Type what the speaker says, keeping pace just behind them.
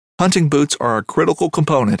Hunting boots are a critical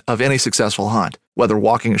component of any successful hunt. Whether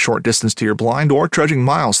walking a short distance to your blind or trudging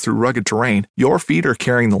miles through rugged terrain, your feet are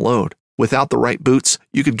carrying the load. Without the right boots,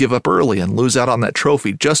 you could give up early and lose out on that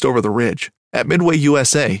trophy just over the ridge. At Midway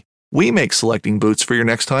USA, we make selecting boots for your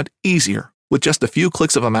next hunt easier. With just a few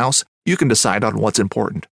clicks of a mouse, you can decide on what's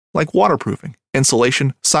important, like waterproofing,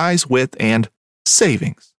 insulation, size, width, and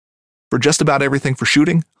savings. For just about everything for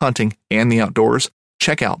shooting, hunting, and the outdoors,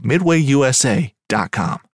 check out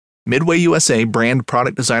MidwayUSA.com. Midway USA brand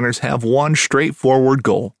product designers have one straightforward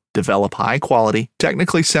goal: develop high-quality,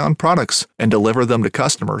 technically sound products and deliver them to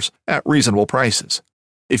customers at reasonable prices.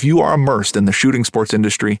 If you are immersed in the shooting sports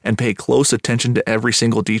industry and pay close attention to every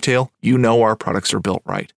single detail, you know our products are built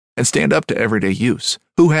right and stand up to everyday use.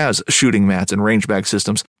 Who has shooting mats and range bag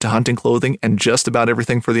systems to hunting clothing and just about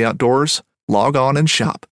everything for the outdoors? Log on and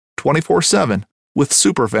shop 24/7 with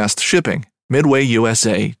super fast shipping.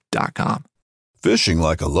 MidwayUSA.com. Fishing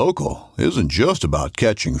like a local isn't just about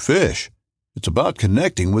catching fish. It's about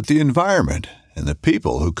connecting with the environment and the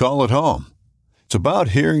people who call it home. It's about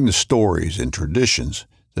hearing the stories and traditions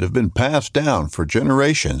that have been passed down for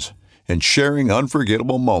generations and sharing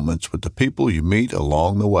unforgettable moments with the people you meet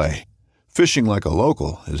along the way. Fishing like a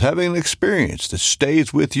local is having an experience that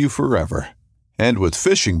stays with you forever. And with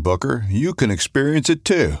Fishing Booker, you can experience it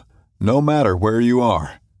too, no matter where you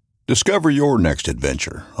are. Discover your next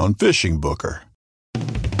adventure on Fishing Booker.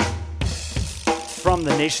 From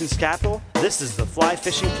the nation's capital, this is the Fly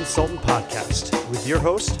Fishing Consultant Podcast with your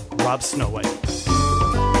host, Rob Snowhite.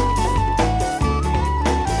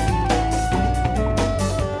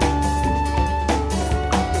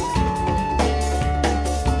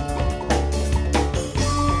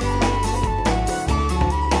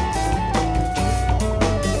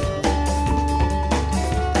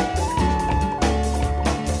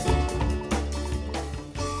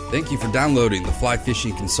 Thank you for downloading the Fly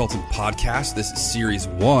Fishing Consultant Podcast. This is Series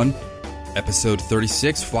 1, Episode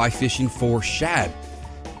 36, Fly Fishing for Shad.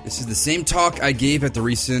 This is the same talk I gave at the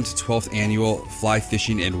recent 12th Annual Fly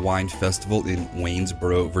Fishing and Wine Festival in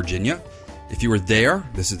Waynesboro, Virginia. If you were there,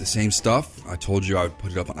 this is the same stuff. I told you I would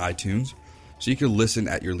put it up on iTunes, so you could listen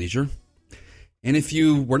at your leisure. And if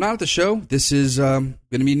you were not at the show, this is going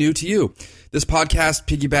to be new to you. This podcast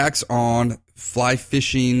piggybacks on Fly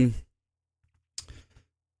Fishing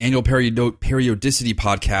Annual Periodicity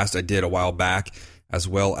podcast I did a while back, as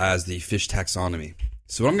well as the fish taxonomy.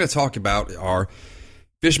 So what I'm going to talk about are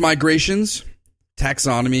fish migrations,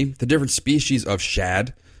 taxonomy, the different species of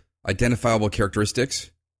shad, identifiable characteristics,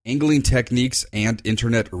 angling techniques, and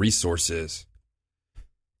internet resources.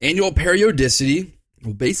 Annual periodicity,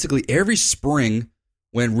 well, basically every spring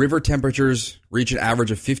when river temperatures reach an average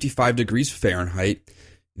of 55 degrees Fahrenheit,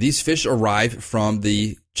 these fish arrive from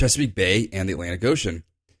the Chesapeake Bay and the Atlantic Ocean.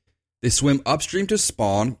 They swim upstream to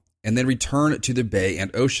spawn and then return to the bay and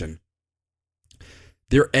ocean.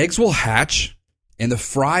 Their eggs will hatch, and the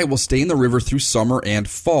fry will stay in the river through summer and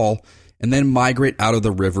fall, and then migrate out of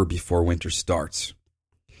the river before winter starts.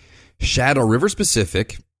 Shad are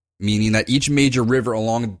river-specific, meaning that each major river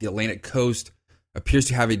along the Atlantic coast appears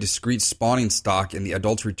to have a discrete spawning stock, and the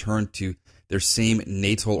adults return to their same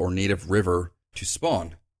natal or native river to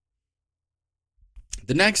spawn.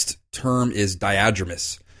 The next term is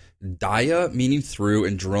diadromous. Dia meaning through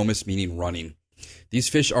and dromus meaning running. These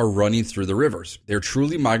fish are running through the rivers. They're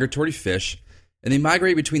truly migratory fish, and they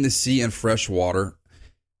migrate between the sea and fresh water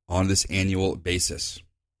on this annual basis.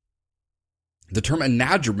 The term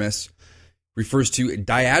anadromous refers to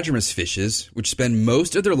diadromous fishes, which spend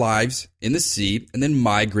most of their lives in the sea and then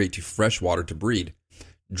migrate to fresh water to breed.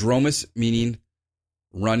 Dromus meaning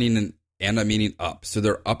running and ana meaning up. So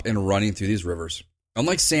they're up and running through these rivers.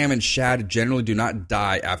 Unlike salmon, shad generally do not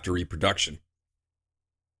die after reproduction.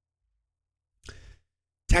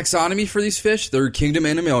 Taxonomy for these fish, they're kingdom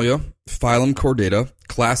Animalia, phylum Chordata,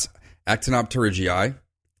 class Actinopterygii,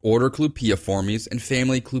 order Clupeiformes, and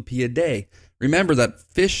family Clupeidae. Remember that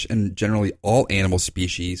fish, and generally all animal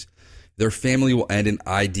species, their family will end in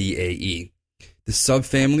IDAE. The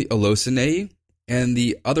subfamily Alosinae, and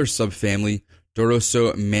the other subfamily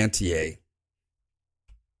Dorosomantiae.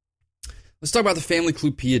 Let's talk about the family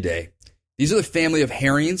Clupeidae. These are the family of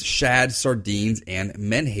herrings, shad, sardines, and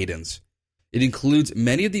menhadens. It includes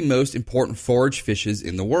many of the most important forage fishes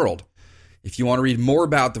in the world. If you want to read more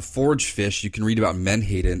about the forage fish, you can read about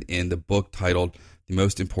menhaden in the book titled The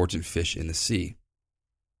Most Important Fish in the Sea.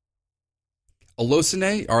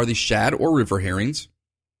 Alosinae are the shad or river herrings.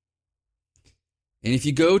 And if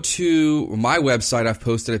you go to my website, I've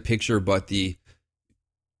posted a picture, but the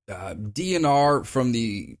DNR from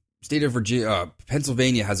the state of Virginia,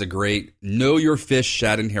 Pennsylvania has a great Know Your Fish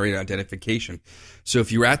shad and herring identification. So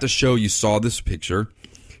if you were at the show, you saw this picture,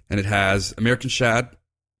 and it has American shad,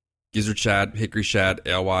 gizzard shad, hickory shad,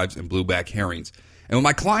 alewives, and blueback herrings. And when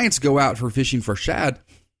my clients go out for fishing for shad,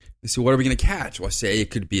 they say, what are we going to catch? Well, I say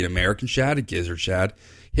it could be an American shad, a gizzard shad,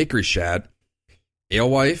 hickory shad,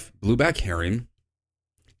 alewife, blueback herring,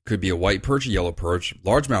 could be a white perch, a yellow perch,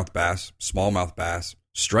 largemouth bass, smallmouth bass,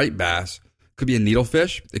 striped bass, could be a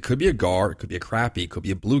needlefish, it could be a gar, it could be a crappie, it could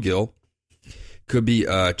be a bluegill, could be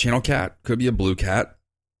a channel cat, could be a blue cat,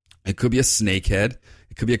 it could be a snakehead,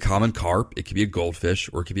 it could be a common carp, it could be a goldfish,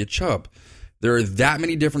 or it could be a chub. There are that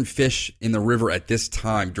many different fish in the river at this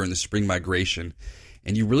time during the spring migration,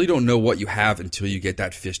 and you really don't know what you have until you get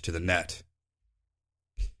that fish to the net.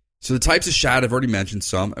 So the types of shad, I've already mentioned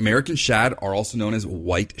some. American shad are also known as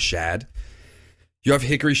white shad. You have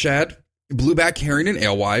hickory shad, blueback herring and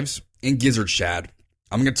alewives, and gizzard shad.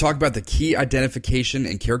 I'm going to talk about the key identification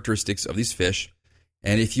and characteristics of these fish.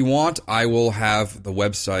 And if you want, I will have the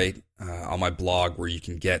website on my blog where you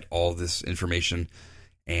can get all this information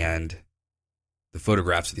and the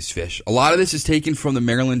photographs of these fish. A lot of this is taken from the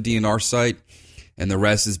Maryland DNR site, and the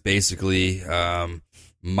rest is basically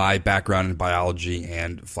my background in biology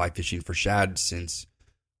and fly fishing for shad since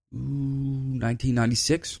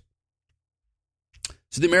 1996.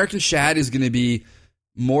 So the American shad is going to be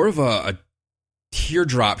more of a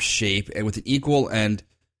teardrop shape, and with an equal and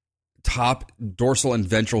top dorsal and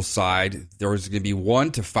ventral side. There's going to be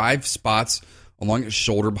 1 to 5 spots along its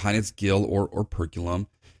shoulder behind its gill or operculum.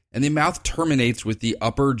 And the mouth terminates with the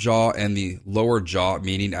upper jaw and the lower jaw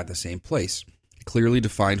meeting at the same place. A clearly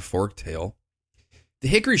defined forked tail. The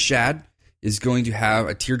hickory shad is going to have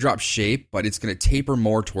a teardrop shape, but it's going to taper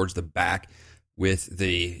more towards the back, with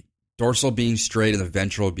the dorsal being straight and the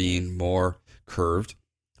ventral being more curved.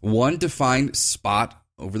 1 defined spot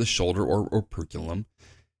over the shoulder or operculum.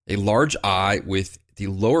 A large eye with the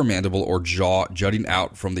lower mandible or jaw jutting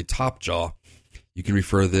out from the top jaw. You can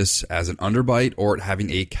refer to this as an underbite or having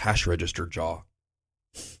a cash register jaw.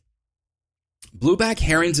 Blueback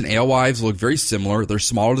herrings and alewives look very similar. They're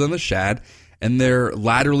smaller than the shad, and they're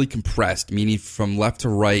laterally compressed, meaning from left to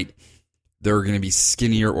right, they're going to be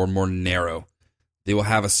skinnier or more narrow. They will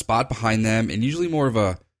have a spot behind them and usually more of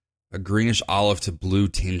a greenish olive to blue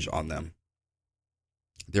tinge on them.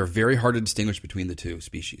 They're very hard to distinguish between the two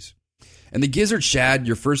species. And the gizzard shad,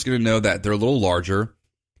 you're first going to know that they're a little larger.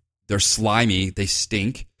 They're slimy. They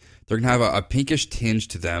stink. They're going to have a pinkish tinge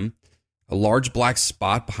to them, a large black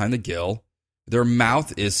spot behind the gill. Their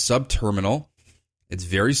mouth is subterminal. It's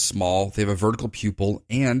very small. They have a vertical pupil,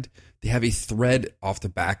 and they have a thread off the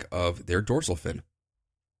back of their dorsal fin.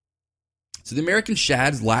 So the American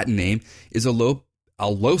shad's Latin name is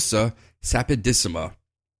Alosa sapidissima.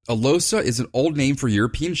 Alosa is an old name for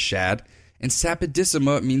European shad, and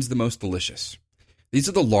sapidissima means the most delicious. These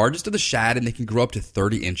are the largest of the shad, and they can grow up to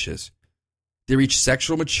 30 inches. They reach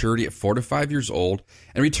sexual maturity at 4 to 5 years old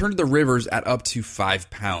and return to the rivers at up to 5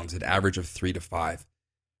 pounds, an average of 3 to 5.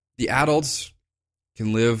 The adults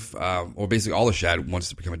can live, or basically all the shad, once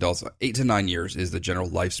they become adults, 8 to 9 years is the general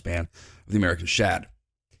lifespan of the American shad.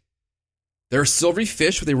 They're a silvery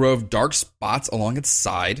fish with a row of dark spots along its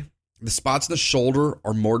side. The spots on the shoulder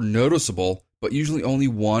are more noticeable, but usually only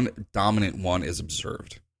one dominant one is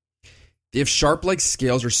observed. They have sharp-like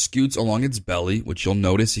scales or scutes along its belly, which you'll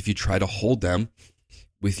notice if you try to hold them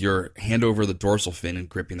with your hand over the dorsal fin and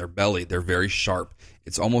gripping their belly. They're very sharp.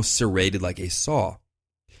 It's almost serrated like a saw.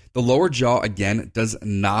 The lower jaw, again, does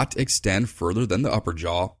not extend further than the upper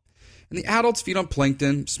jaw. And the adults feed on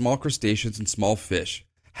plankton, small crustaceans, and small fish.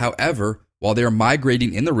 However, while they are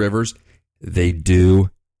migrating in the rivers, they do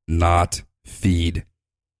not feed.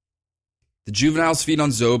 The juveniles feed on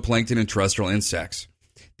zooplankton and terrestrial insects.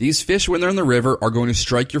 These fish, when they're in the river, are going to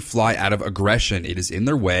strike your fly out of aggression. It is in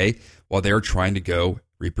their way while they are trying to go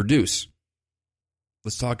reproduce.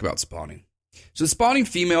 Let's talk about spawning. So the spawning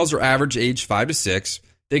females are average age 5 to 6.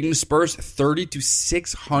 They can disperse 30 to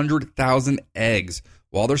 600,000 eggs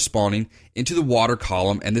while they're spawning into the water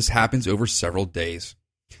column, and this happens over several days.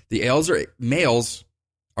 The males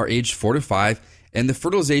are aged 4 to 5, and the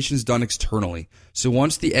fertilization is done externally. So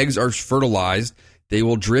once the eggs are fertilized, they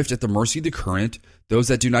will drift at the mercy of the current. Those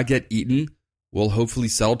that do not get eaten will hopefully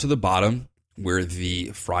settle to the bottom where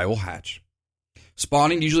the fry will hatch.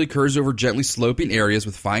 Spawning usually occurs over gently sloping areas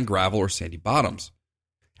with fine gravel or sandy bottoms.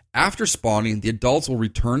 After spawning, the adults will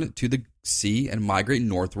return to the sea and migrate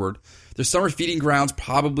northward. Their summer feeding grounds,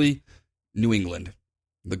 probably New England,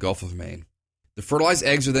 the Gulf of Maine. The fertilized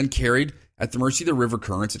eggs are then carried at the mercy of the river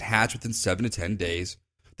currents and hatch within 7 to 10 days.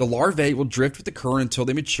 The larvae will drift with the current until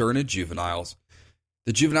they mature into juveniles.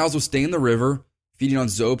 The juveniles will stay in the river, feeding on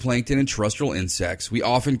zooplankton and terrestrial insects. We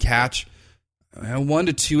often catch 1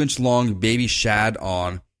 to 2 inch long baby shad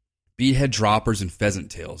on beadhead droppers and pheasant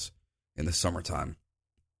tails in the summertime.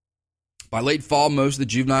 By late fall, most of the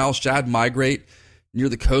juvenile shad migrate near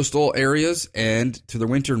the coastal areas and to their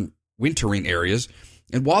wintering areas.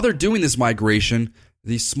 And while they're doing this migration,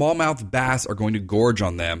 the smallmouth bass are going to gorge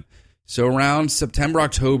on them. So around September,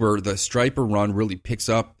 October, the striper run really picks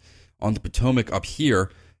up on the Potomac up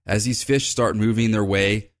here as these fish start moving their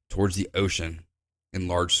way towards the ocean in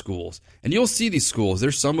large schools. And you'll see these schools.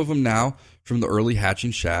 There's some of them now from the early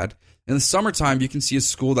hatching shad. In the summertime, you can see a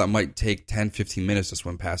school that might take 10, 15 minutes to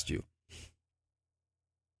swim past you.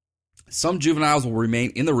 Some juveniles will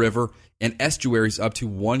remain in the river and estuaries up to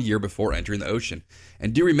 1 year before entering the ocean.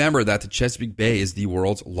 And do remember that the Chesapeake Bay is the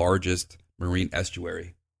world's largest marine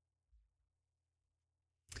estuary.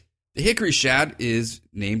 The hickory shad is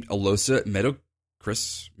named Alosa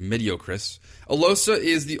mediocris. Alosa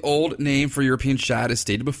is the old name for European shad, as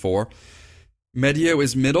stated before. Medio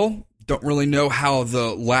is middle. Don't really know how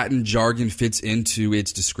the Latin jargon fits into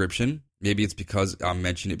its description. Maybe it's because I'm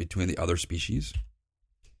mentioning it between the other species.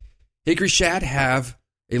 Hickory shad have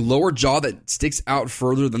a lower jaw that sticks out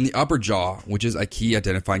further than the upper jaw, which is a key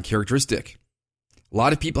identifying characteristic. A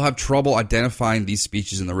lot of people have trouble identifying these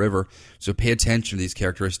species in the river, so pay attention to these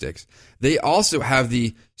characteristics. They also have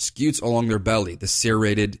the scutes along their belly, the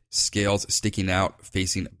serrated scales sticking out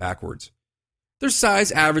facing backwards. Their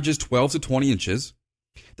size averages 12 to 20 inches.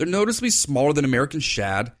 They're noticeably smaller than American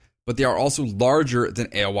shad, but they are also larger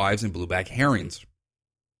than alewives and blueback herrings.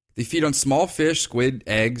 They feed on small fish, squid,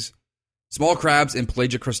 eggs, small crabs, and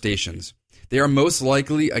pelagic crustaceans. They are most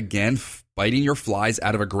likely, again, biting your flies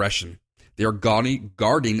out of aggression. They are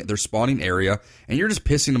guarding their spawning area, and you're just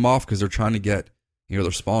pissing them off because they're trying to get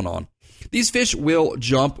their spawn on. These fish will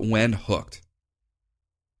jump when hooked.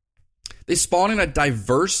 They spawn in a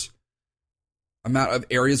diverse amount of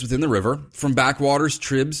areas within the river, from backwaters,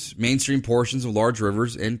 tribs, mainstream portions of large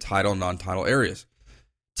rivers, and tidal and non-tidal areas.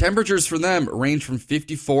 Temperatures for them range from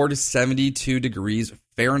 54 to 72 degrees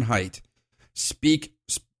Fahrenheit.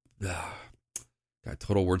 Got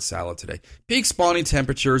total word salad today. Peak spawning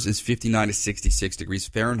temperatures is 59 to 66 degrees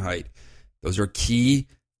Fahrenheit. Those are key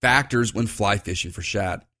factors when fly fishing for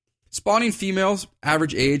shad. Spawning females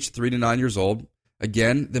average age 3 to 9 years old.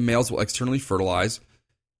 Again, the males will externally fertilize.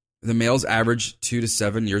 The males average 2 to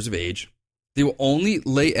 7 years of age. They will only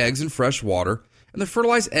lay eggs in fresh water, and the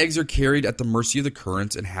fertilized eggs are carried at the mercy of the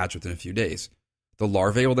currents and hatch within a few days. The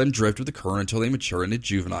larvae will then drift with the current until they mature into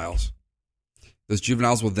juveniles. Those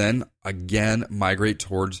juveniles will then again migrate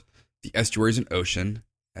towards the estuaries and ocean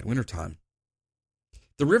at wintertime.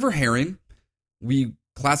 The river herring, we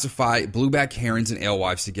classify blueback herrings and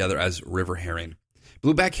alewives together as river herring.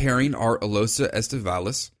 Blueback herring are Alosa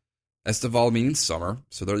estivalis, estival meaning summer,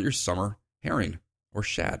 so they're your summer herring or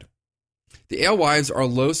shad. The alewives are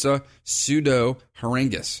Alosa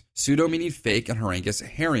pseudo-harangus, pseudo meaning fake and harangus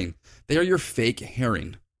herring. They are your fake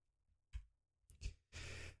herring.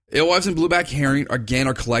 Alewives and blueback herring, again,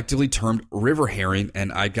 are collectively termed river herring,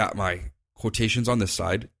 and I got my quotations on this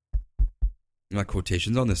side.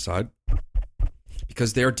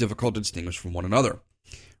 Because they are difficult to distinguish from one another.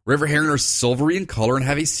 River herring are silvery in color and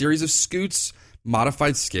have a series of scutes,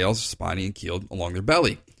 modified scales, spiny and keeled, along their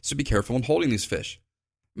belly. So be careful in holding these fish.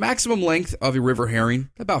 Maximum length of a river herring,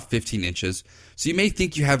 about 15 inches. So you may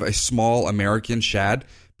think you have a small American shad,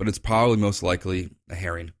 but it's probably most likely a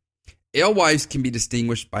herring. Alewives can be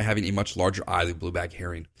distinguished by having a much larger eye than blueback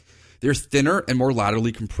herring. They're thinner and more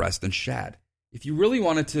laterally compressed than shad. If you really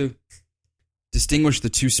wanted to distinguish the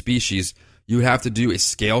two species, you would have to do a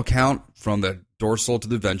scale count from the dorsal to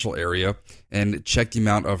the ventral area and check the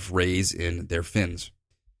amount of rays in their fins.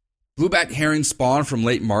 Blueback herring spawn from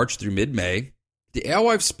late March through mid-May. The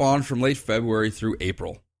alewives spawn from late February through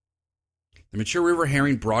April. The mature river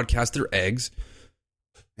herring broadcast their eggs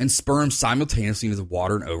and sperm simultaneously into the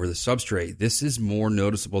water and over the substrate. This is more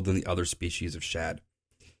noticeable than the other species of shad.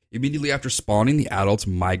 Immediately after spawning, the adults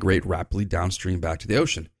migrate rapidly downstream back to the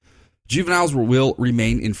ocean. Juveniles will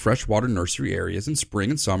remain in freshwater nursery areas in spring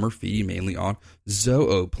and summer, feeding mainly on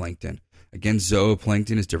zooplankton. Again,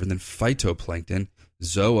 zooplankton is different than phytoplankton.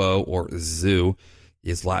 Zoo or zoo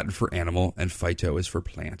is Latin for animal, and phyto is for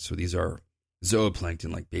plant. So these are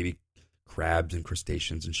zooplankton, like baby crabs and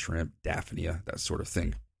crustaceans and shrimp, daphnia, that sort of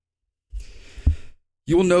thing.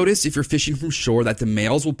 You will notice if you're fishing from shore that the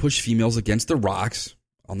males will push females against the rocks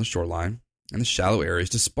on the shoreline and the shallow areas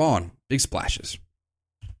to spawn big splashes.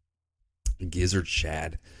 Gizzard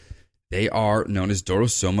shad. They are known as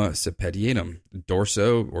Dorosoma sepedianum.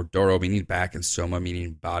 Dorso or doro meaning back and soma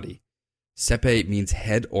meaning body. Sepe means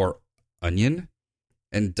head or onion,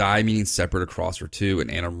 and die meaning separate across or two, and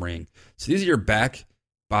anum ring. So these are your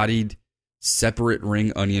back-bodied, separate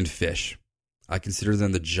ring onion fish. I consider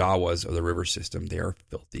them the Jawas of the river system. They are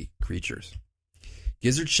filthy creatures.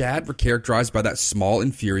 Gizzard shad were characterized by that small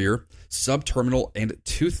inferior, subterminal, and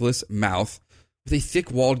toothless mouth with a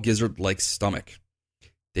thick-walled gizzard-like stomach.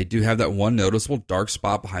 They do have that one noticeable dark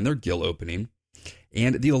spot behind their gill opening,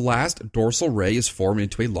 and the last dorsal ray is formed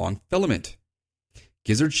into a long filament.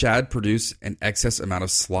 Gizzard shad produce an excess amount of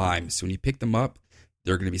slime, so when you pick them up,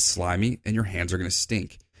 they're going to be slimy and your hands are going to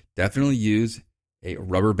stink. Definitely use a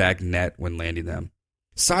rubber bag net when landing them.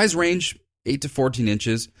 Size range, 8 to 14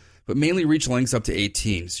 inches, but mainly reach lengths up to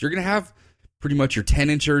 18. So you're going to have pretty much your 10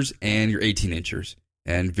 inchers and your 18 inchers,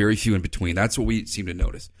 and very few in between. That's what we seem to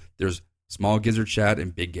notice. There's small gizzard shad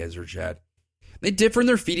and big gizzard shad. They differ in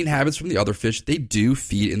their feeding habits from the other fish. They do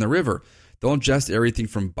feed in the river. They'll ingest everything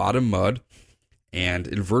from bottom mud and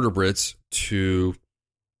invertebrates to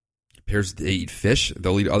pairs. They eat fish.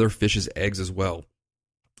 They'll eat other fish's eggs as well.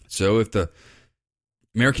 So if the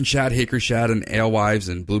American shad, hickory shad, and alewives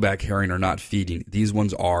and blueback herring are not feeding, these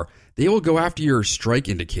ones are. They will go after your strike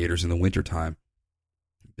indicators in the wintertime.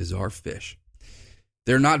 Bizarre fish.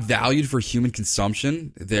 They're not valued for human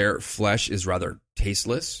consumption. Their flesh is rather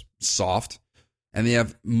tasteless, soft, and they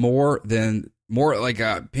have more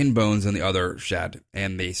like pin bones than the other shad,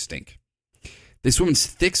 and they stink. They swim in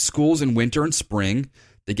thick schools in winter and spring.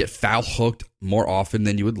 They get foul hooked more often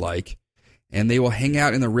than you would like. And they will hang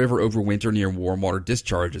out in the river over winter near warm water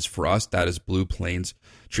discharges. For us, that is Blue Plains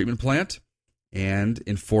Treatment Plant and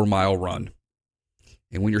in 4 Mile Run.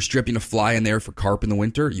 And when you're stripping a fly in there for carp in the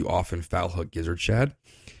winter, you often foul hook gizzard shad.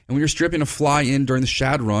 And when you're stripping a fly in during the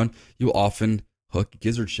shad run, you'll often hook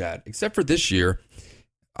gizzard shad. Except for this year,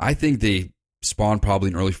 I think they spawn probably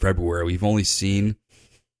in early February. We've only seen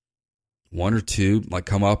 1 or 2 like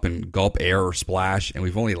come up and gulp air or splash, and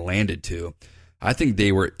we've only landed 2. I think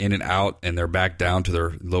they were in and out, and they're back down to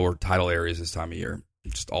their lower tidal areas this time of year.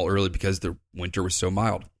 Just all early because the winter was so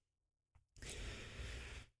mild.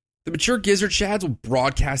 The mature gizzard shads will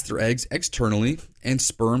broadcast their eggs externally and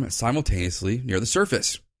sperm simultaneously near the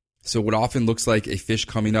surface. So what often looks like a fish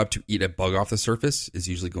coming up to eat a bug off the surface is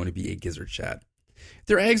usually going to be a gizzard shad.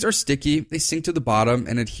 Their eggs are sticky, they sink to the bottom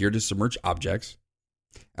and adhere to submerged objects.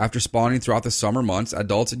 After spawning throughout the summer months,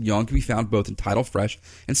 adults and young can be found both in tidal fresh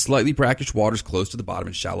and slightly brackish waters close to the bottom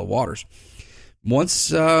in shallow waters.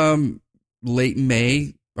 Once late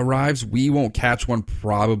May arrives, we won't catch one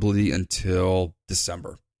probably until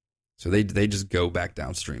December. So they just go back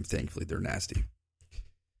downstream. Thankfully, they're nasty.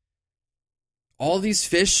 All these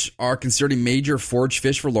fish are considered a major forage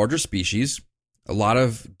fish for larger species. A lot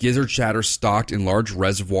of gizzard shad are stocked in large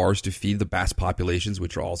reservoirs to feed the bass populations,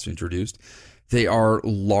 which are also introduced. They are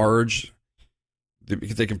large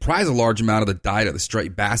because they comprise a large amount of the diet of the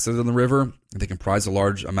striped bass that are in the river. They comprise a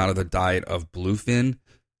large amount of the diet of bluefish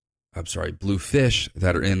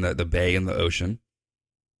that are in the bay and the ocean.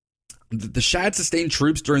 The shad sustained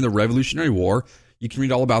troops during the Revolutionary War. You can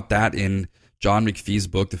read all about that in John McPhee's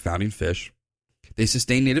book, The Founding Fish. They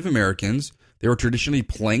sustained Native Americans. They were traditionally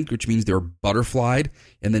planked, which means they were butterflied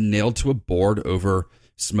and then nailed to a board over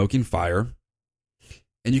smoking fire.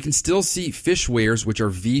 And you can still see fish weirs, which are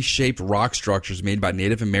V-shaped rock structures made by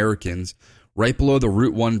Native Americans right below the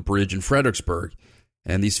Route 1 bridge in Fredericksburg.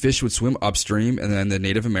 And these fish would swim upstream, and then the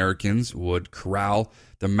Native Americans would corral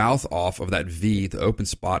the mouth off of that V, the open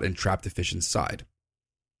spot, and trap the fish inside.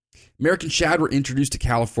 American shad were introduced to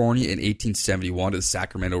California in 1871 to the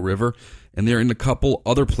Sacramento River, and they're in a couple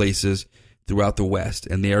other places throughout the West.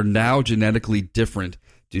 And they are now genetically different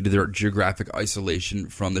due to their geographic isolation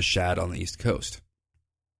from the shad on the East Coast.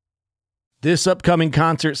 This upcoming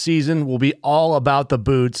concert season will be all about the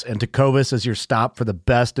boots, and Tecovas is your stop for the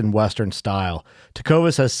best in Western style.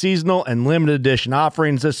 Tecovas has seasonal and limited edition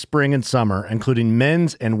offerings this spring and summer, including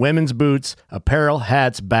men's and women's boots, apparel,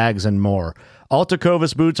 hats, bags, and more. All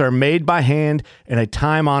Tecovas boots are made by hand in a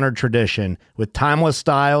time-honored tradition with timeless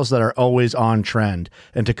styles that are always on trend.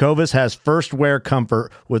 And Tecovas has first wear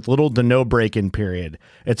comfort with little to no break-in period.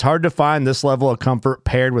 It's hard to find this level of comfort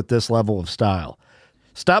paired with this level of style.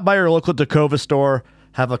 Stop by your local Tecovas store,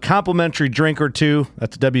 have a complimentary drink or two,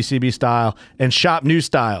 that's WCB style, and shop new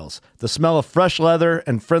styles. The smell of fresh leather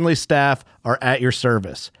and friendly staff are at your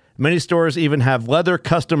service. Many stores even have leather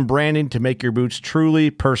custom branding to make your boots truly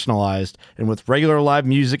personalized. And with regular live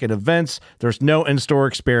music and events, there's no in-store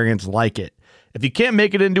experience like it. If you can't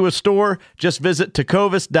make it into a store, just visit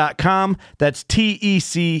tecovas.com. That's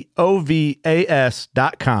TECOVAS.com.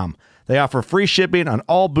 They offer free shipping on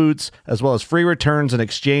all boots, as well as free returns and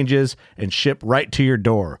exchanges, and ship right to your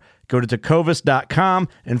door. Go to tecovas.com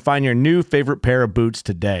and find your new favorite pair of boots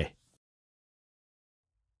today.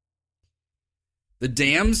 The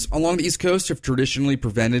dams along the East Coast have traditionally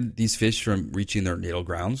prevented these fish from reaching their natal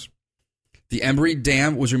grounds. The Embry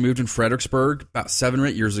Dam was removed in Fredericksburg about 7 or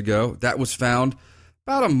 8 years ago. That was found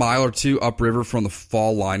about a mile or two upriver from the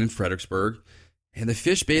fall line in Fredericksburg. And the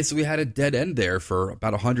fish basically had a dead end there for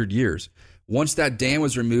about 100 years. Once that dam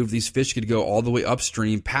was removed, these fish could go all the way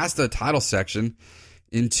upstream past the tidal section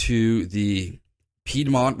into the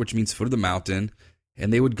Piedmont, which means foot of the mountain,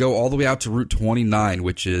 and they would go all the way out to Route 29,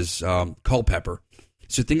 which is Culpeper.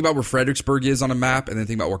 So think about where Fredericksburg is on a map, and then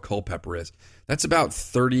think about where Culpeper is. That's about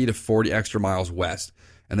 30 to 40 extra miles west,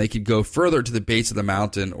 and they could go further to the base of the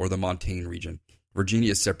mountain or the montane region.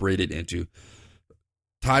 Virginia is separated into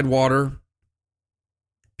Tidewater,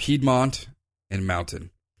 Piedmont, and Mountain.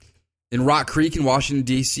 In Rock Creek in Washington,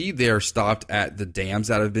 D.C., they are stopped at the dams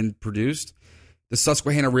that have been produced. The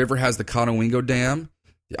Susquehanna River has the Conowingo Dam.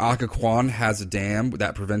 The Occoquan has a dam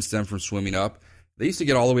that prevents them from swimming up. They used to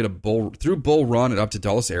get all the way to through Bull Run and up to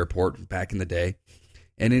Dulles Airport back in the day.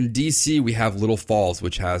 And in D.C., we have Little Falls,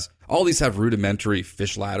 which has, all these have rudimentary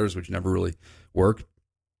fish ladders, which never really work.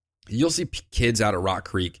 You'll see kids out at Rock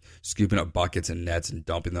Creek scooping up buckets and nets and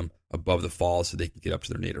dumping them above the falls so they can get up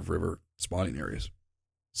to their native river spawning areas.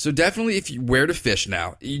 So definitely, where to fish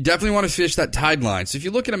now, you definitely want to fish that tide line. So if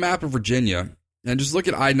you look at a map of Virginia and just look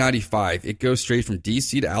at I-95, it goes straight from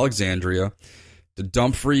D.C. to Alexandria, to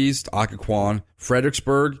Dumfries, to Occoquan,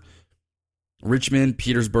 Fredericksburg, Richmond,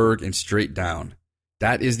 Petersburg, and straight down.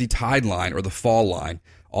 That is the tide line or the fall line.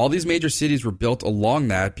 All these major cities were built along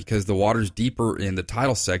that because the water's deeper in the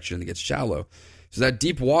tidal section. It gets shallow. So that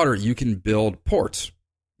deep water, you can build ports.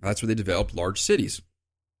 That's where they developed large cities.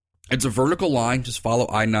 It's a vertical line. Just follow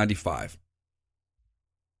I-95.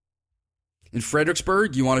 In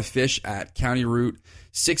Fredericksburg, you want to fish at County Route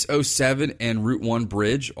 607 and Route 1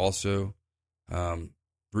 Bridge. Also,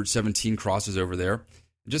 Route 17 crosses over there.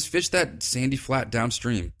 Just fish that sandy flat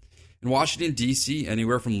downstream. In Washington, D.C.,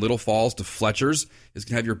 anywhere from Little Falls to Fletcher's is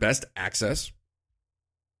going to have your best access.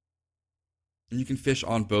 And you can fish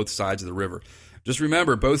on both sides of the river. Just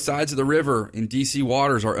remember, both sides of the river in D.C.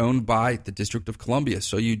 waters are owned by the District of Columbia,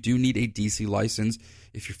 so you do need a D.C. license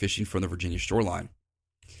if you're fishing from the Virginia shoreline.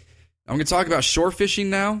 I'm going to talk about shore fishing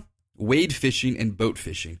now, wade fishing, and boat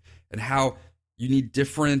fishing, and how you need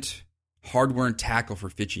different hardware and tackle for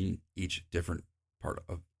fishing each different part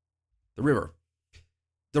of the river.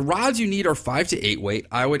 The rods you need are 5 to 8 weight.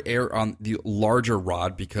 I would err on the larger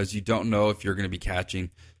rod because you don't know if you're going to be catching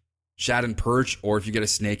shad and perch or if you get a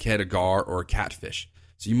snakehead, a gar, or a catfish.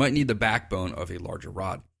 So you might need the backbone of a larger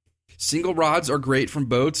rod. Single rods are great from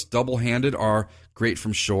boats. Double-handed are great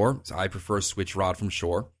from shore. So I prefer a switch rod from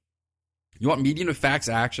shore. You want medium to fax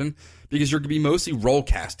action because you're going to be mostly roll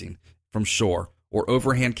casting from shore or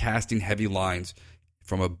overhand casting heavy lines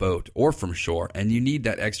from a boat or from shore, and you need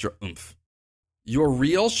that extra oomph. Your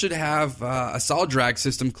reel should have a solid drag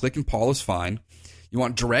system. Click and pull is fine. You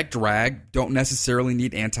want direct drag. Don't necessarily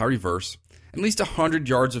need anti-reverse. At least 100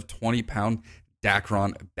 yards of 20-pound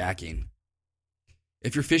Dacron backing.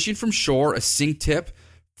 If you're fishing from shore, a sink tip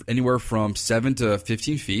anywhere from 7 to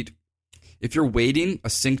 15 feet. If you're wading, a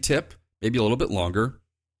sink tip, maybe a little bit longer.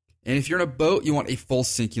 And if you're in a boat, you want a full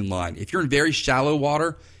sinking line. If you're in very shallow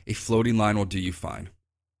water, a floating line will do you fine.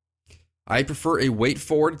 I prefer a weight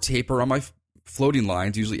forward taper on my floating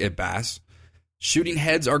lines, usually a bass. Shooting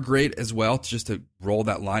heads are great as well, just to roll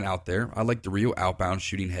that line out there. I like the Rio Outbound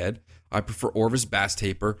shooting head. I prefer Orvis bass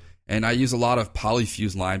taper, and I use a lot of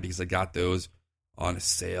Polyfuse line because I got those on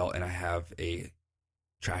sale, and I have a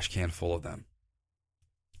trash can full of them.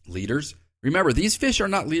 Leaders. Remember, these fish are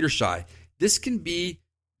not leader shy. This can be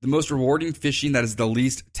the most rewarding fishing that is the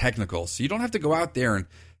least technical. So you don't have to go out there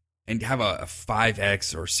and have a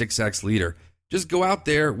 5X or 6X leader. Just go out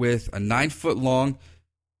there with a 9-foot long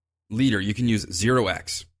leader. You can use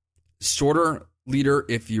 0X. Shorter leader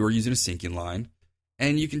if you are using a sinking line.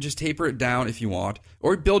 And you can just taper it down if you want.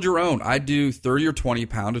 Or build your own. I do 30 or 20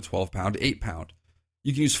 pound to 12 pound to 8 pound.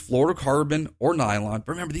 You can use fluorocarbon or nylon.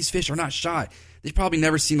 But remember, these fish are not shy. They've probably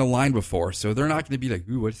never seen a line before. So they're not going to be like,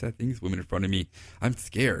 ooh, what's that thing swimming in front of me? I'm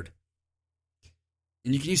scared.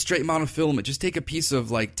 And you can use straight monofilament. Just take a piece of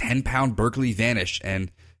like 10-pound Berkeley Vanish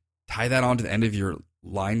and tie that onto the end of your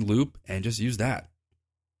line loop and just use that.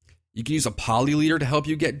 You can use a poly leader to help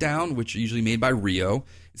you get down, which are usually made by Rio.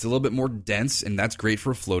 It's a little bit more dense, and that's great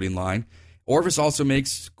for a floating line. Orvis also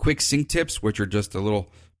makes quick sink tips, which are just a little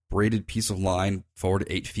braided piece of line 4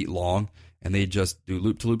 to 8 feet long, and they just do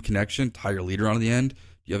loop-to-loop connection, tie your leader on the end.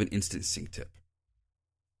 You have an instant sink tip.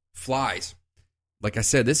 Flies. Like I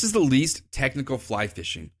said, this is the least technical fly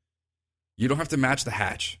fishing. You don't have to match the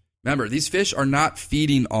hatch. Remember, these fish are not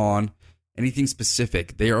feeding on anything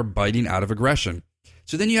specific. They are biting out of aggression.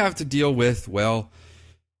 So then you have to deal with, well,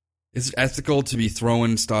 is it ethical to be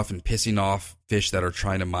throwing stuff and pissing off fish that are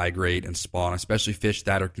trying to migrate and spawn, especially fish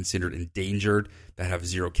that are considered endangered, that have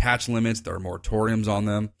zero catch limits, there are moratoriums on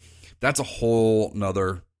them? That's a whole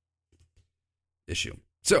nother issue.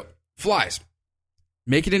 So, flies.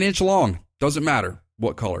 Make it an inch long. Doesn't matter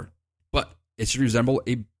what color. But it should resemble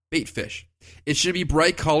a bait fish. It should be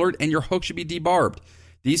bright colored and your hook should be debarbed.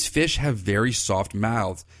 These fish have very soft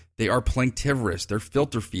mouths. They are planktivorous. They're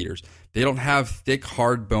filter feeders. They don't have thick,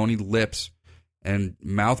 hard, bony lips and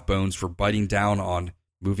mouth bones for biting down on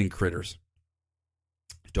moving critters.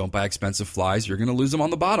 Don't buy expensive flies. You're going to lose them on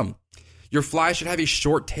the bottom. Your fly should have a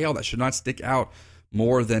short tail that should not stick out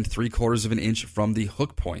more than 3/4 of an inch from the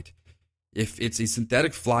hook point. If it's a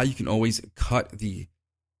synthetic fly, you can always cut the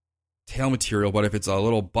tail material, but if it's a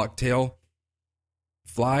little bucktail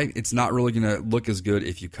fly, it's not really going to look as good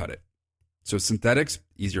if you cut it. So synthetics,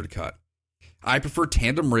 easier to cut. I prefer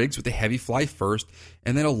tandem rigs with a heavy fly first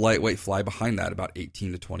and then a lightweight fly behind that, about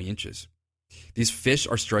 18 to 20 inches. These fish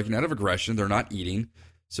are striking out of aggression. They're not eating.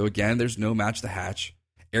 So again, there's no match the hatch.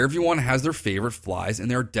 Everyone has their favorite flies, and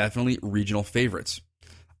there are definitely regional favorites.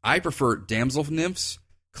 I prefer damsel nymphs,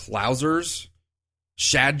 clousers,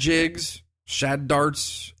 shad jigs, shad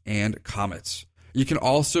darts, and comets. You can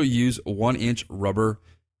also use 1-inch rubber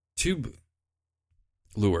tube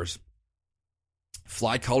lures.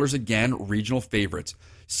 Fly colors, again, regional favorites.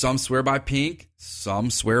 Some swear by pink, some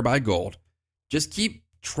swear by gold. Just keep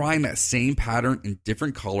trying that same pattern in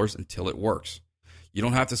different colors until it works. You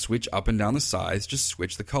don't have to switch up and down the size, just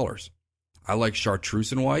switch the colors. I like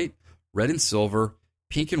chartreuse and white, red and silver,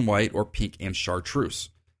 pink and white, or pink and chartreuse.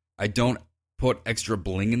 I don't put extra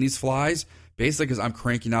bling in these flies, basically because I'm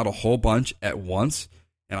cranking out a whole bunch at once,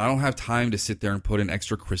 and I don't have time to sit there and put in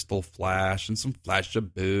extra crystal flash and some flash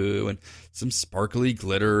jaboo and some sparkly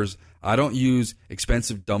glitters. I don't use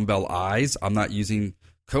expensive dumbbell eyes. I'm not using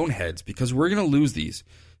cone heads because we're going to lose these.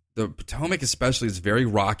 The Potomac especially is very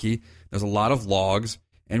rocky. There's a lot of logs,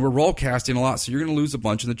 and we're roll casting a lot, so you're going to lose a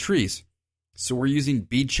bunch in the trees. So we're using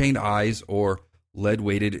bead chained eyes or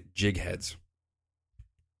lead-weighted jig heads.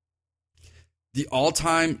 The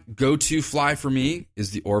all-time go-to fly for me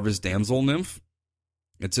is the Orvis damsel nymph.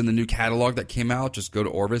 It's in the new catalog that came out. Just go to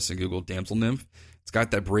Orvis and Google damsel nymph. It's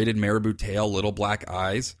got that braided marabou tail, little black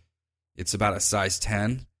eyes. It's about a size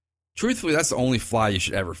 10. Truthfully, that's the only fly you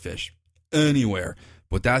should ever fish anywhere.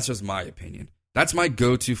 But that's just my opinion. That's my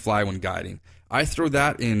go-to fly when guiding. I throw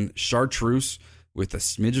that in chartreuse with a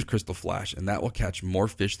smidge of crystal flash, and that will catch more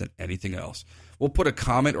fish than anything else. We'll put a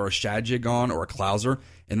comet or a shad jig on or a clouser,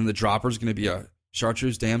 and then the dropper is going to be a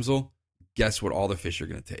chartreuse damsel. Guess what all the fish are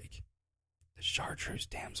going to take? The chartreuse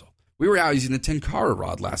damsel. We were out using the Tenkara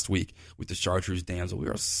rod last week with the chartreuse damsel. We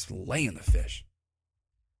were slaying the fish.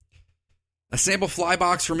 A sample fly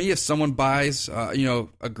box for me, if someone buys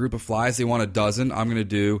a group of flies, they want a dozen, I'm going to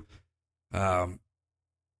do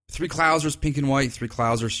 3 clousers, pink and white, 3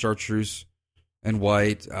 clousers, chartreuse and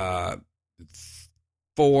white,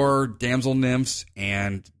 4 damsel nymphs,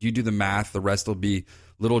 and you do the math, the rest will be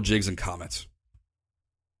little jigs and comets.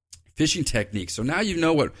 Fishing techniques. So now you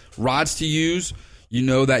know what rods to use. You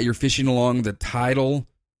know that you're fishing along the tidal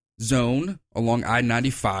zone along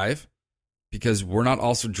I-95. Because we're not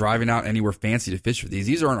also driving out anywhere fancy to fish for these.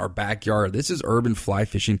 These are in our backyard. This is urban fly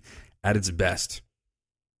fishing at its best.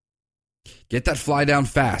 Get that fly down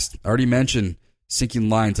fast. I already mentioned sinking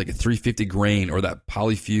lines like a 350 grain or that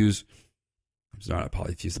Polyfuse. It's not a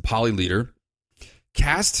Polyfuse, the Poly Leader.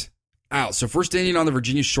 Cast out. So if we're standing on the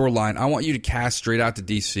Virginia shoreline, I want you to cast straight out to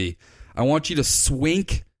DC. I want you to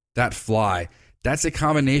swink that fly. That's a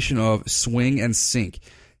combination of swing and sink.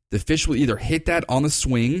 The fish will either hit that on the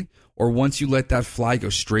swing, or once you let that fly go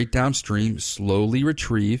straight downstream, slowly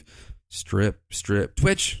retrieve, strip, strip,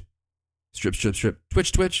 twitch, strip, strip, strip,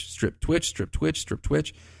 twitch, twitch, strip, twitch, strip, twitch, strip,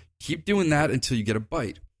 twitch. Keep doing that until you get a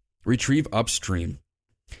bite. Retrieve upstream.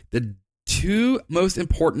 The 2 most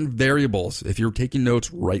important variables, if you're taking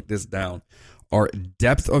notes, write this down, are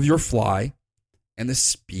depth of your fly and the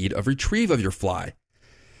speed of retrieve of your fly.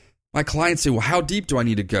 My clients say, well, how deep do I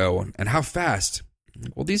need to go and how fast?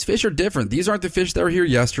 Well, these fish are different. These aren't the fish that were here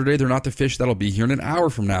yesterday. They're not the fish that'll be here in an hour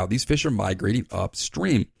from now. These fish are migrating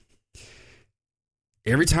upstream.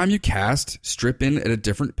 Every time you cast, strip in at a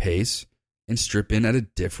different pace and strip in at a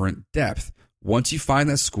different depth. Once you find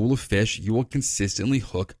that school of fish, you will consistently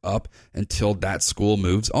hook up until that school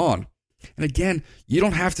moves on. And again, you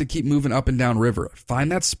don't have to keep moving up and down river. Find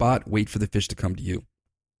that spot, wait for the fish to come to you.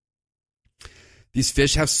 These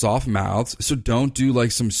fish have soft mouths, so don't do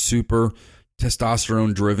like some super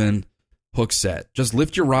testosterone-driven hook set. Just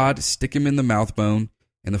lift your rod, stick him in the mouth bone,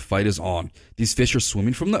 and the fight is on. These fish are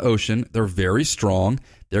swimming from the ocean. They're very strong.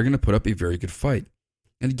 They're going to put up a very good fight.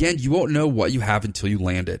 And again, you won't know what you have until you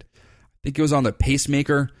land it. I think it was on the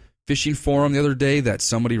Pacemaker fishing forum the other day that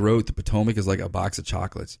somebody wrote, the Potomac is like a box of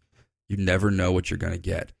chocolates. You never know what you're going to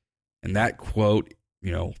get. And that quote,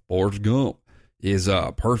 Forrest Gump, is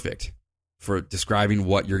perfect for describing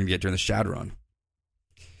what you're going to get during the shad run.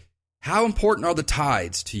 How important are the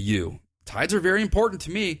tides to you? Tides are very important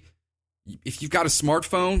to me. If you've got a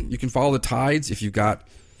smartphone, you can follow the tides. If you've got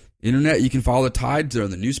internet, you can follow the tides. They're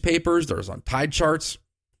in the newspapers. They're on tide charts.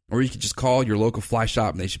 Or you can just call your local fly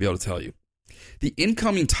shop and they should be able to tell you. The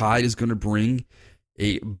incoming tide is going to bring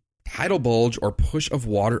a tidal bulge or push of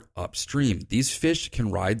water upstream. These fish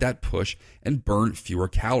can ride that push and burn fewer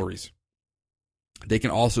calories. They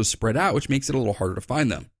can also spread out, which makes it a little harder to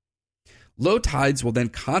find them. Low tides will then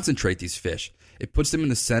concentrate these fish. It puts them in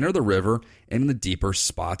the center of the river and in the deeper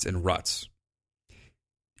spots and ruts.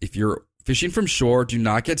 If you're fishing from shore, do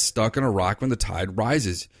not get stuck on a rock when the tide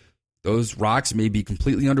rises. Those rocks may be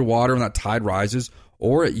completely underwater when that tide rises,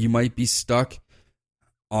 or you might be stuck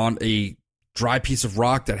on a dry piece of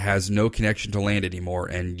rock that has no connection to land anymore,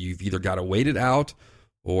 and you've either got to wait it out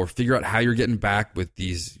or figure out how you're getting back with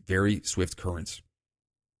these very swift currents.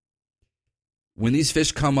 When these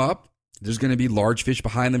fish come up, there's going to be large fish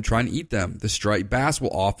behind them trying to eat them. The striped bass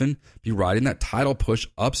will often be riding that tidal push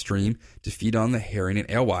upstream to feed on the herring and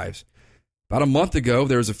alewives. About a month ago,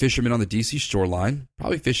 there was a fisherman on the DC shoreline,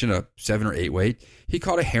 probably fishing a 7 or 8 weight. He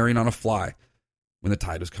caught a herring on a fly when the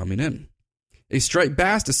tide was coming in. A striped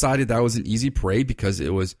bass decided that was an easy prey because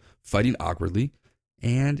it was fighting awkwardly,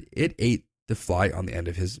 and it ate the fish on the end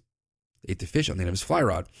of his fly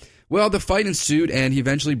rod. Well, the fight ensued, and he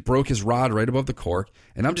eventually broke his rod right above the cork.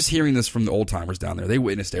 And I'm just hearing this from the old timers down there. They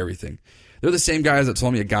witnessed everything. They're the same guys that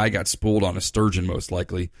told me a guy got spooled on a sturgeon, most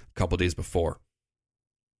likely, a couple days before.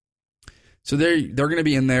 So they're going to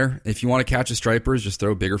be in there. If you want to catch the stripers, just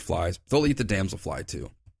throw bigger flies. They'll eat the damselfly too.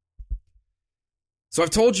 So I've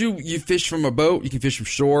told you, you fish from a boat, you can fish from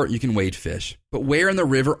shore, you can wade fish. But where in the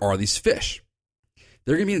river are these fish?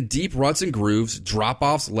 They're going to be in deep ruts and grooves,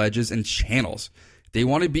 drop-offs, ledges, and channels. They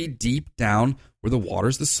want to be deep down where the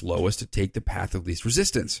water's the slowest to take the path of least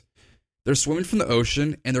resistance. They're swimming from the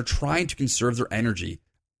ocean, and they're trying to conserve their energy,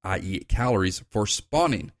 i.e. calories, for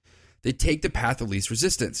spawning. They take the path of least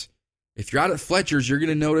resistance. If you're out at Fletcher's, you're going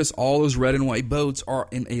to notice all those red and white boats are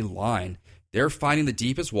in a line. They're finding the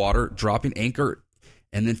deepest water, dropping anchor,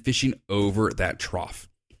 and then fishing over that trough.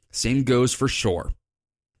 Same goes for shore.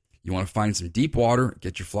 You want to find some deep water,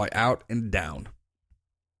 get your fly out and down.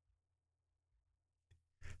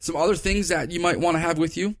 Some other things that you might want to have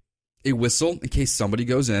with you: a whistle in case somebody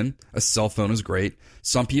goes in. A cell phone is great.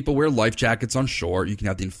 Some people wear life jackets on shore. You can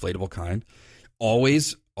have the inflatable kind.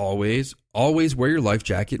 Always wear your life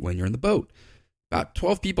jacket when you're in the boat. About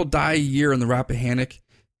 12 people die a year in the Rappahannock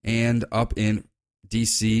and up in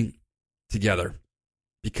DC together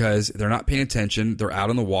because they're not paying attention. They're out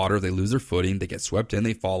in the water. They lose their footing. They get swept in.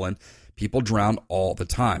 They fall in. People drown all the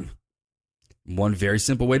time. One very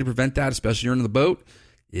simple way to prevent that, especially when you're in the boat,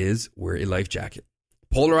 is wear a life jacket.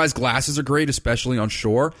 Polarized glasses are great, especially on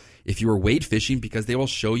shore if you are wade fishing, because they will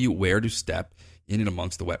show you where to step in and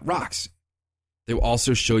amongst the wet rocks. They will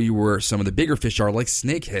also show you where some of the bigger fish are, like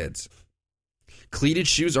snakeheads. Cleated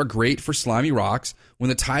shoes are great for slimy rocks. When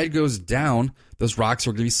the tide goes down, those rocks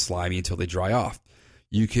are going to be slimy until they dry off.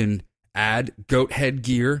 You can add goat head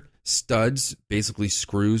gear, studs, basically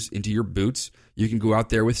screws into your boots. You can go out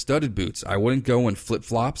there with studded boots. I wouldn't go in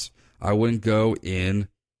flip-flops. I wouldn't go in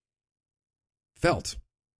felt.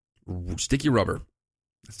 Sticky rubber.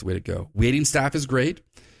 That's the way to go. Wading staff is great.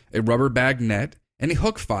 A rubber bag net. And a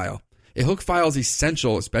hook file. A hook file is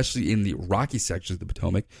essential, especially in the rocky sections of the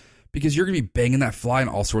Potomac, because you're going to be banging that fly on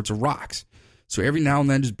all sorts of rocks. So every now and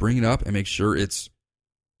then, just bring it up and make sure it's,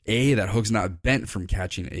 that hook's not bent from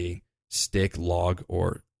catching a stick, log,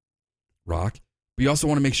 or rock. But you also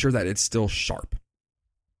want to make sure that it's still sharp.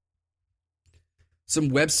 Some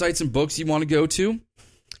websites and books you want to go to: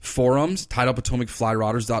 forums,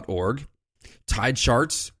 TidalPotomacFlyRodders.org, tide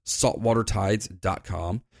charts,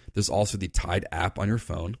 saltwatertides.com. There's also the Tide app on your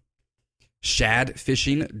phone.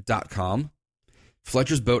 Shadfishing.com.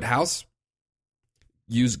 Fletcher's Boathouse.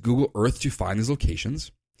 Use Google Earth to find these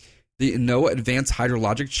locations. The NOAA Advanced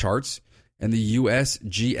Hydrologic Charts and the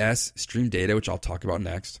USGS Stream Data, which I'll talk about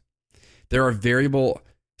next. There are variable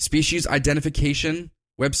species identification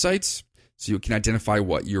websites, so you can identify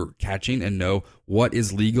what you're catching and know what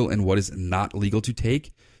is legal and what is not legal to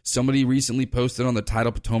take. Somebody recently posted on the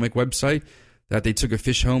Tidal Potomac website that they took a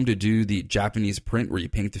fish home to do the Japanese print where you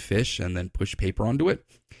paint the fish and then push paper onto it.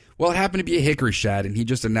 Well, it happened to be a hickory shad, and he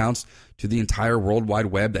just announced to the entire World Wide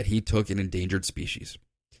Web that he took an endangered species.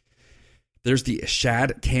 There's the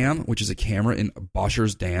Shad Cam, which is a camera in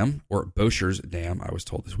Boscher's Dam, or Boscher's Dam, I was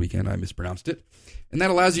told this weekend, I mispronounced it. And that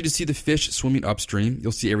allows you to see the fish swimming upstream.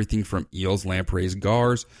 You'll see everything from eels, lampreys,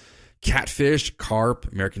 gars, catfish,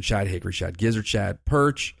 carp, American shad, hickory shad, gizzard shad,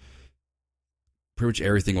 perch. Pretty much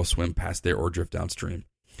everything will swim past there or drift downstream.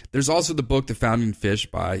 There's also the book, The Founding Fish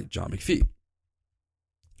by John McPhee.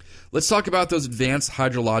 Let's talk about those advanced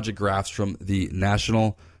hydrologic graphs from the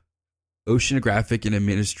National Oceanographic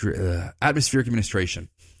and Atmospheric Administration.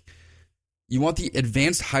 You want the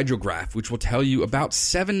advanced hydrograph, which will tell you about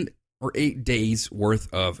 7 or 8 days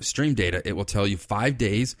worth of stream data. It will tell you 5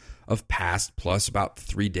 days of past plus about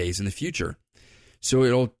 3 days in the future. So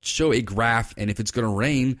it'll show a graph, and if it's going to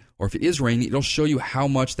rain or if it is raining, it'll show you how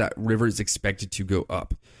much that river is expected to go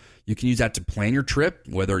up. You can use that to plan your trip,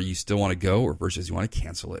 whether you still want to go or versus you want to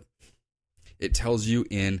cancel it. It tells you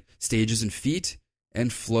in stages in feet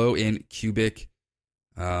and flow in cubic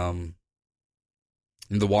in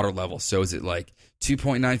the water level. So is it like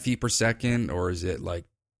 2.9 feet per second, or is it like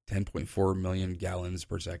 10.4 million gallons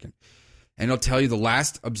per second? And it'll tell you the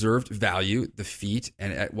last observed value, the feet,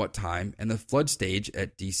 and at what time, and the flood stage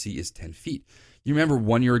at DC is 10 feet. You remember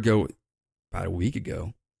 1 year ago, about a week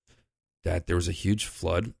ago, that there was a huge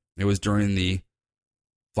flood. It was during the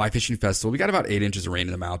Fly Fishing Festival. We got about 8 inches of rain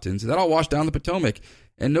in the mountains. That all washed down the Potomac,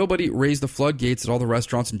 and nobody raised the floodgates at all the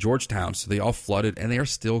restaurants in Georgetown, so they all flooded, and they are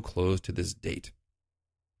still closed to this date.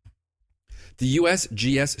 The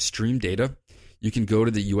USGS stream data, you can go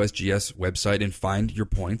to the USGS website and find your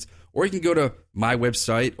points, or you can go to my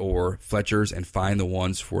website or Fletcher's and find the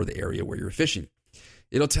ones for the area where you're fishing.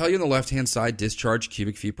 It'll tell you on the left-hand side discharge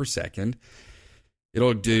cubic feet per second.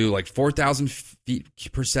 It'll do like 4,000 feet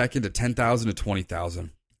per second to 10,000 to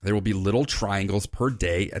 20,000. There will be little triangles per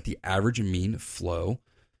day at the average mean flow,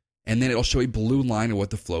 and then it'll show a blue line of what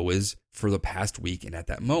the flow is for the past week and at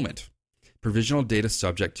that moment. Provisional data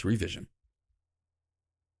subject to revision.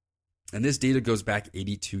 And this data goes back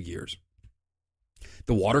 82 years.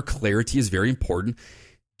 The water clarity is very important.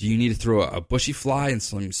 Do you need to throw a bushy fly and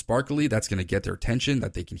something sparkly that's going to get their attention,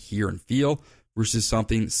 that they can hear and feel, versus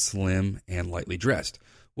something slim and lightly dressed?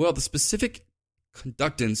 Well, the specific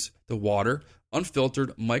conductance, the water,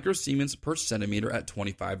 unfiltered microsiemens per centimeter at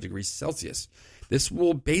 25 degrees Celsius. This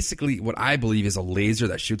will basically, what I believe, is a laser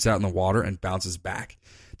that shoots out in the water and bounces back.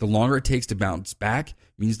 The longer it takes to bounce back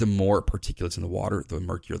means the more particulates in the water, the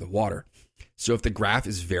murkier the water. So if the graph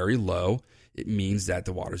is very low, it means that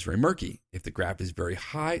the water is very murky. If the graph is very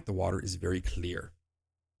high, the water is very clear.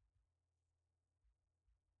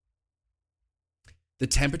 The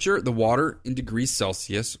temperature, the water in degrees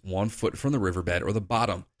Celsius, 1 foot from the riverbed or the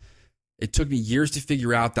bottom. It took me years to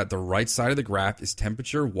figure out that the right side of the graph is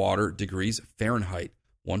temperature, water, degrees Fahrenheit,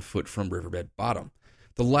 1 foot from riverbed bottom.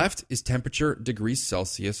 The left is temperature, degrees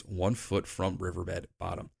Celsius, 1 foot from riverbed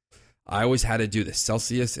bottom. I always had to do the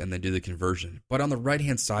Celsius and then do the conversion. But on the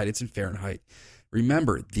right-hand side, it's in Fahrenheit.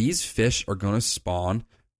 Remember, these fish are going to spawn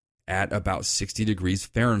at about 60 degrees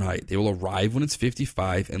Fahrenheit. They will arrive when it's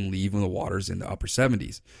 55 and leave when the water's in the upper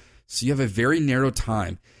 70s. So you have a very narrow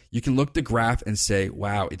time. You can look at the graph and say,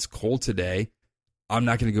 wow, it's cold today. I'm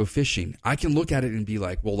not going to go fishing. I can look at it and be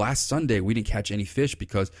like, well, last Sunday we didn't catch any fish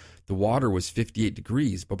because the water was 58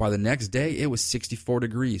 degrees. But by the next day, it was 64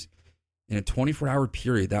 degrees. In a 24-hour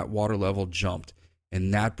period, that water level jumped,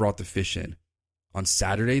 and that brought the fish in. On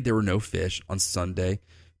Saturday, there were no fish. On Sunday,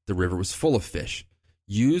 the river was full of fish.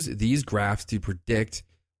 Use these graphs to predict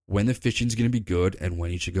when the fishing is going to be good and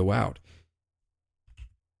when you should go out.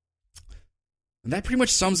 And that pretty much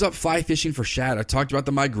sums up fly fishing for shad. I talked about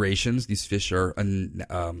the migrations. These fish are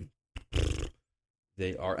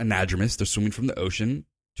they are anadromous. They're swimming from the ocean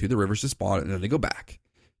to the rivers to spawn, and then they go back.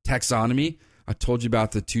 Taxonomy. I told you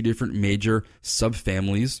about the 2 different major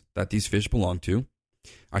subfamilies that these fish belong to.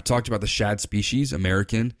 I talked about the shad species,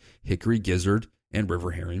 American, hickory, gizzard, and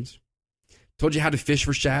river herrings. Told you how to fish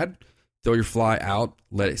for shad. Throw your fly out,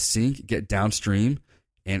 let it sink, get downstream,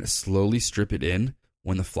 and slowly strip it in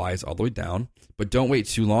when the fly is all the way down. But don't wait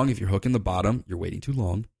too long. If you're hooking the bottom, you're waiting too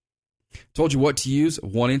long. Told you what to use,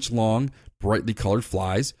 1-inch long, brightly colored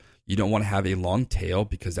flies. You don't want to have a long tail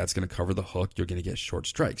because that's going to cover the hook. You're going to get short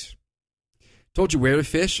strikes. Told you where to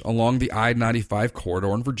fish along the I-95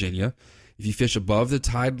 corridor in Virginia. If you fish above the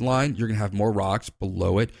tide line, you're going to have more rocks.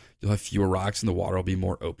 Below it, you'll have fewer rocks and the water will be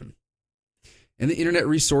more open. And the internet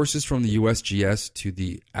resources from the USGS to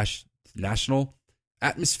the National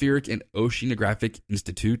Atmospheric and Oceanographic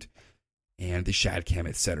Institute, and the Shad Cam,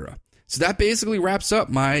 etc. So that basically wraps up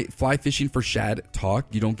my fly fishing for shad talk.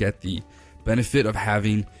 You don't get the benefit of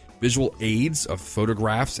having visual aids of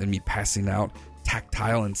photographs and me passing out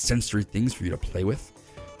tactile and sensory things for you to play with.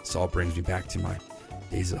 This all brings me back to my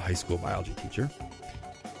days as a high school biology teacher.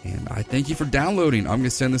 And I thank you for downloading. I'm going to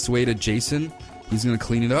send this away to Jason. He's going to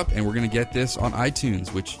clean it up, and we're going to get this on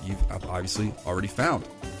iTunes, which you've obviously already found.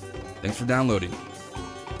 Thanks for downloading.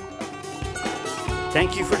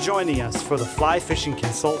 Thank you for joining us for the Fly Fishing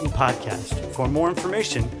Consultant Podcast. For more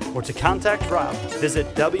information or to contact Rob,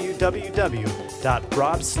 visit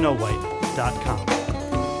www.robsnowhite.com.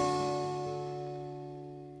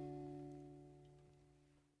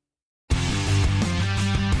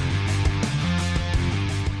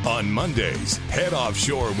 On Mondays, head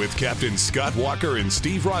offshore with Captain Scott Walker and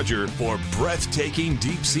Steve Roger for breathtaking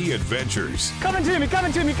deep-sea adventures. Coming to me.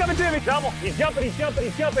 Double. He's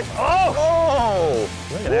jumping. Oh!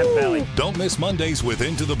 Look at that belly. Don't miss Mondays with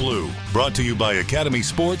Into the Blue, brought to you by Academy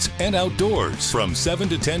Sports and Outdoors from 7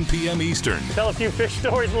 to 10 p.m. Eastern Tell a few fish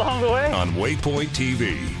stories along the way. on Waypoint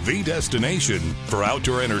TV, the destination for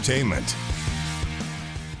outdoor entertainment.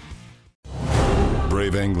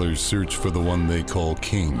 Brave anglers search for the one they call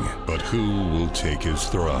king, but who will take his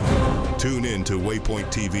throne? Tune in to Waypoint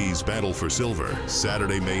TV's Battle for Silver,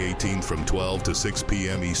 Saturday, May 18th from 12 to 6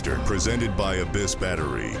 p.m. Eastern, presented by Abyss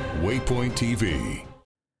Battery. Waypoint TV.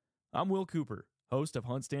 I'm Will Cooper, host of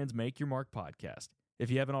HuntStand's Make Your Mark podcast. If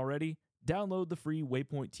you haven't already, download the free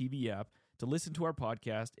Waypoint TV app to listen to our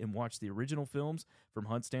podcast and watch the original films from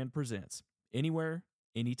HuntStand Presents, anywhere,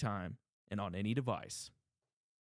 anytime, and on any device.